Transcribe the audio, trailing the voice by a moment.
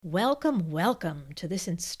Welcome to this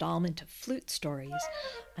installment of Flute Stories.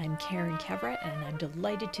 I'm Karen Keverett, and I'm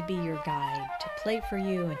delighted to be your guide, to play for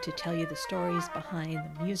you and to tell you the stories behind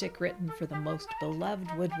the music written for the most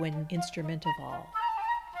beloved woodwind instrument of all.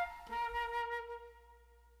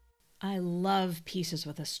 I love pieces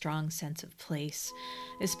with a strong sense of place,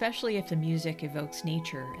 especially if the music evokes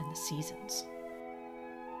nature and the seasons.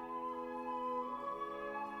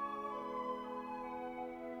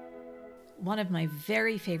 One of my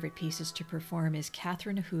very favorite pieces to perform is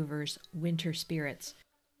Catherine Hoover's Winter Spirits.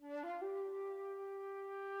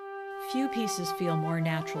 Few pieces feel more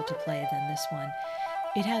natural to play than this one.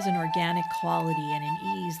 It has an organic quality and an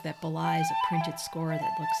ease that belies a printed score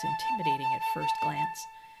that looks intimidating at first glance.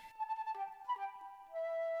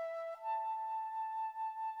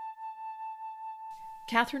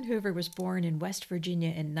 Catherine Hoover was born in West Virginia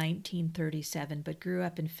in 1937, but grew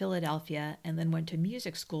up in Philadelphia and then went to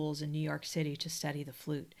music schools in New York City to study the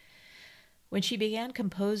flute. When she began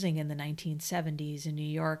composing in the 1970s in New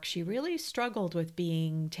York, she really struggled with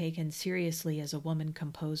being taken seriously as a woman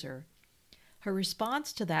composer. Her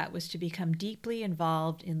response to that was to become deeply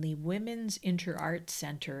involved in the Women's Inter-Arts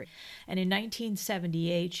Center, and in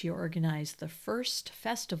 1978 she organized the first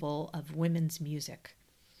festival of women's music.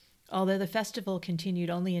 Although the festival continued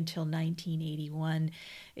only until 1981,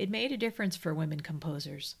 it made a difference for women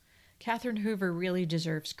composers. Catherine Hoover really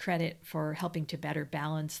deserves credit for helping to better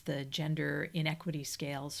balance the gender inequity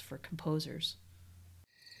scales for composers.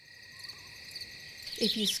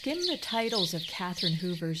 If you skim the titles of Catherine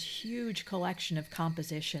Hoover's huge collection of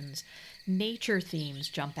compositions, nature themes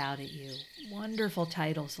jump out at you. Wonderful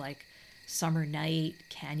titles like Summer Night,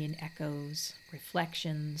 Canyon Echoes,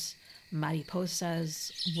 Reflections,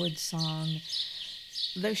 Mariposas, Wood Song.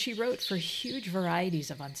 Though she wrote for huge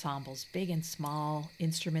varieties of ensembles, big and small,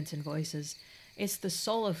 instruments and voices, it's the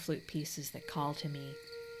solo flute pieces that call to me.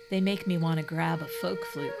 They make me want to grab a folk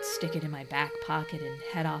flute, stick it in my back pocket, and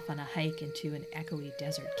head off on a hike into an echoey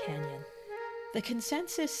desert canyon. The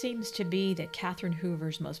consensus seems to be that Catherine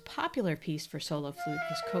Hoover's most popular piece for solo flute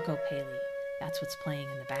is Kokopelli. That's what's playing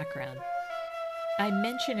in the background. I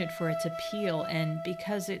mention it for its appeal and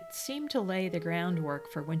because it seemed to lay the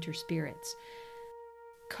groundwork for Winter Spirits.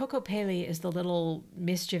 Kokopelli is the little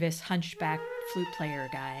mischievous hunchback flute player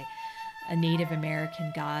guy, a Native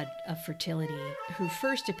American god of fertility, who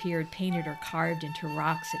first appeared painted or carved into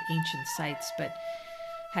rocks at ancient sites, but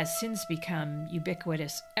has since become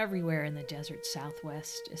ubiquitous everywhere in the desert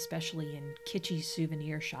Southwest, especially in kitschy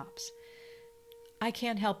souvenir shops. I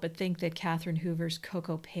can't help but think that Catherine Hoover's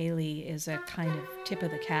Kokopelli is a kind of tip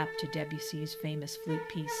of the cap to Debussy's famous flute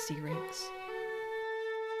piece, Syrinx.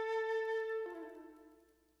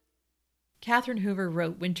 Catherine Hoover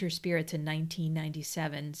wrote Winter Spirits in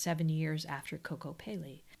 1997, 7 years after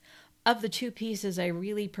Kokopelli. Of the two pieces, I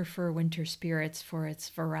really prefer Winter Spirits for its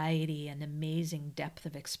variety and amazing depth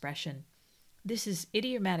of expression. This is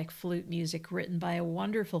idiomatic flute music written by a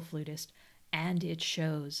wonderful flutist, and it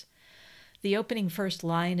shows. The opening first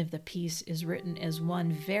line of the piece is written as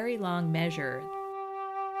one very long measure.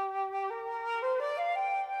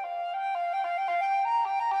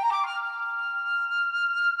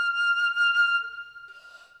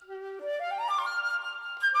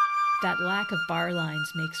 That lack of bar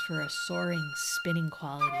lines makes for a soaring, spinning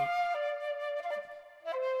quality.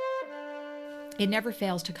 It never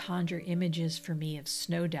fails to conjure images for me of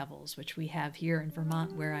snow devils, which we have here in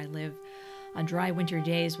Vermont where I live. On dry winter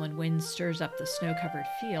days when wind stirs up the snow-covered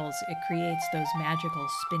fields, it creates those magical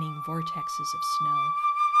spinning vortexes of snow.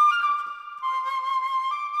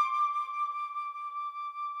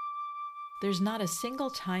 There's not a single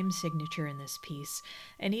time signature in this piece,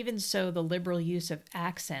 and even so, the liberal use of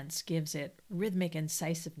accents gives it rhythmic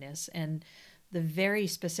incisiveness, and the very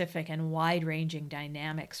specific and wide-ranging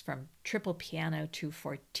dynamics from triple piano to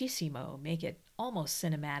fortissimo make it almost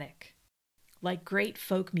cinematic. Like great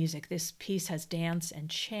folk music, this piece has dance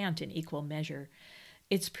and chant in equal measure.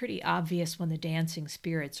 It's pretty obvious when the dancing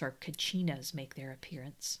spirits or kachinas make their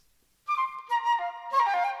appearance.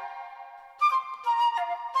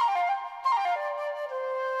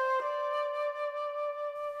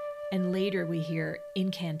 And later we hear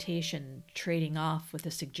incantation trading off with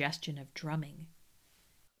a suggestion of drumming.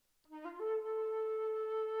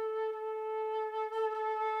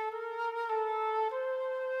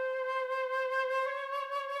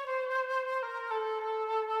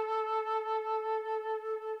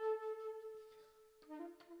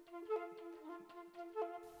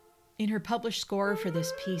 In her published score for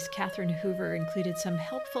this piece, Catherine Hoover included some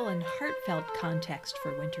helpful and heartfelt context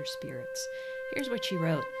for Winter Spirits. Here's what she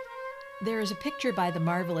wrote. There is a picture by the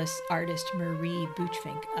marvelous artist Marie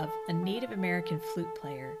Buchfink of a Native American flute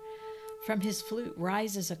player. From his flute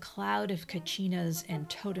rises a cloud of kachinas and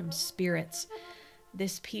totem spirits.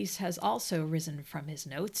 This piece has also risen from his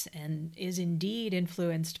notes and is indeed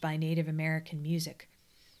influenced by Native American music.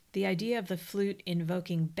 The idea of the flute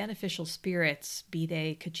invoking beneficial spirits, be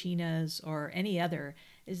they kachinas or any other,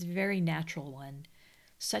 is a very natural one.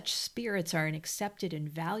 Such spirits are an accepted and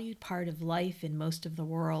valued part of life in most of the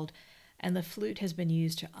world, and the flute has been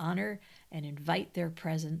used to honor and invite their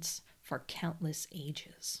presence for countless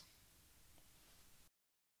ages.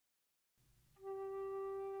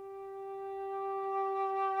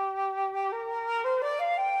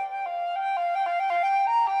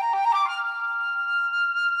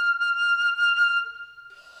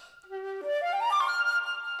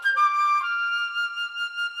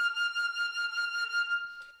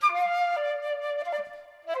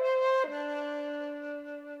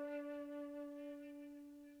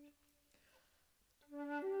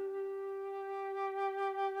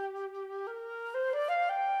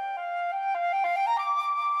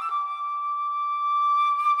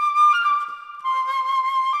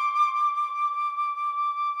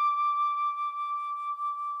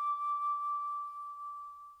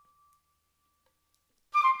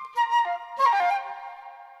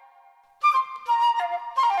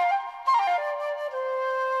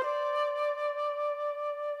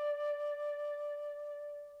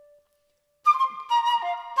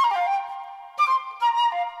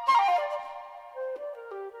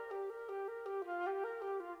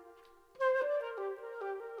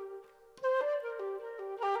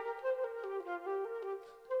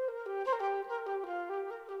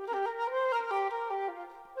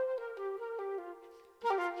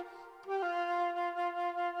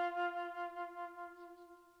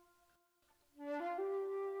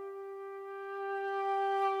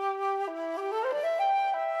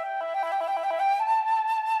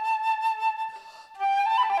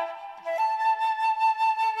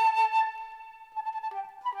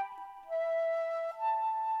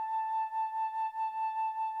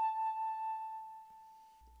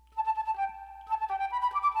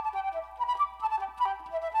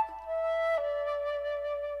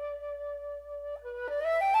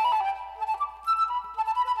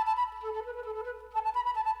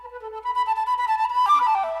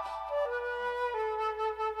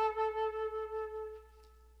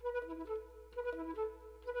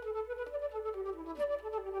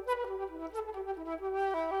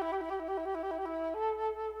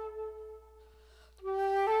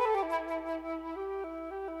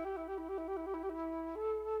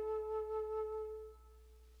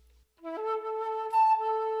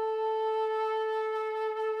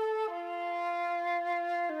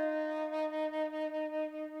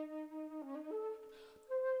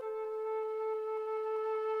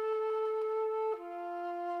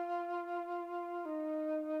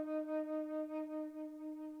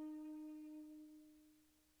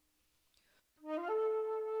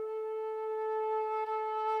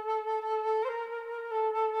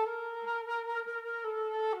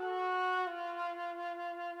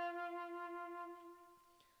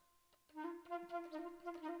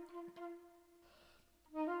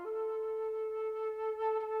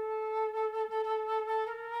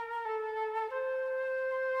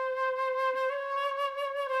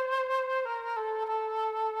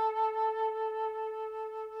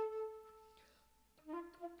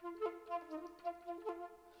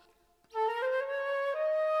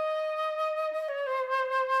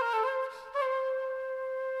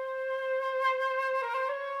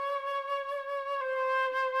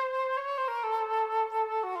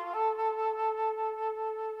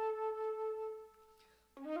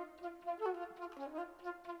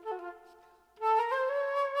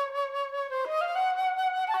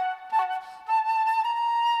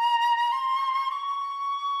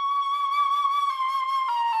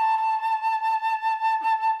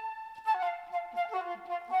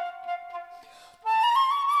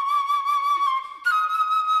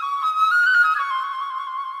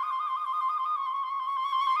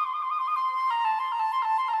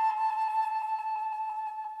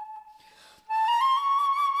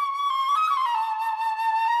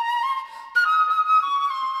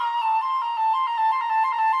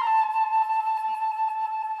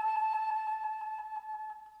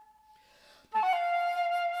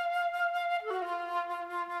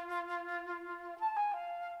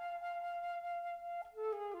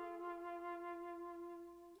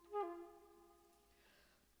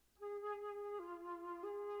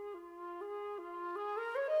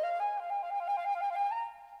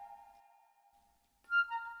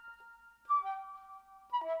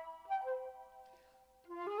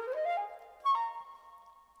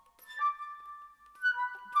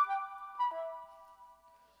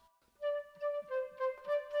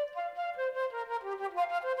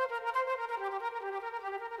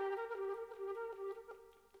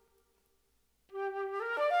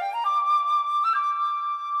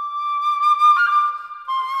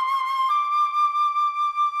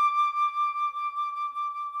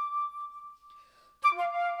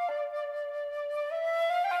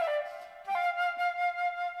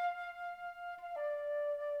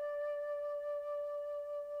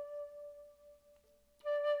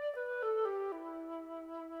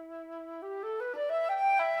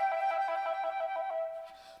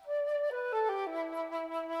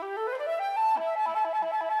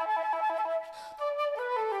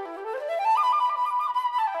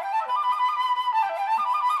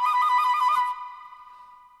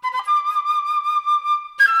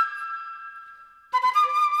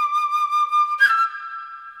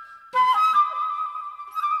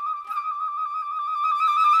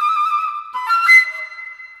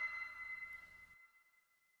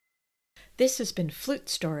 This has been Flute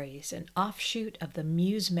Stories, an offshoot of the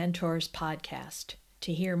Muse Mentors podcast.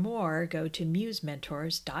 To hear more, go to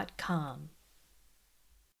musementors.com.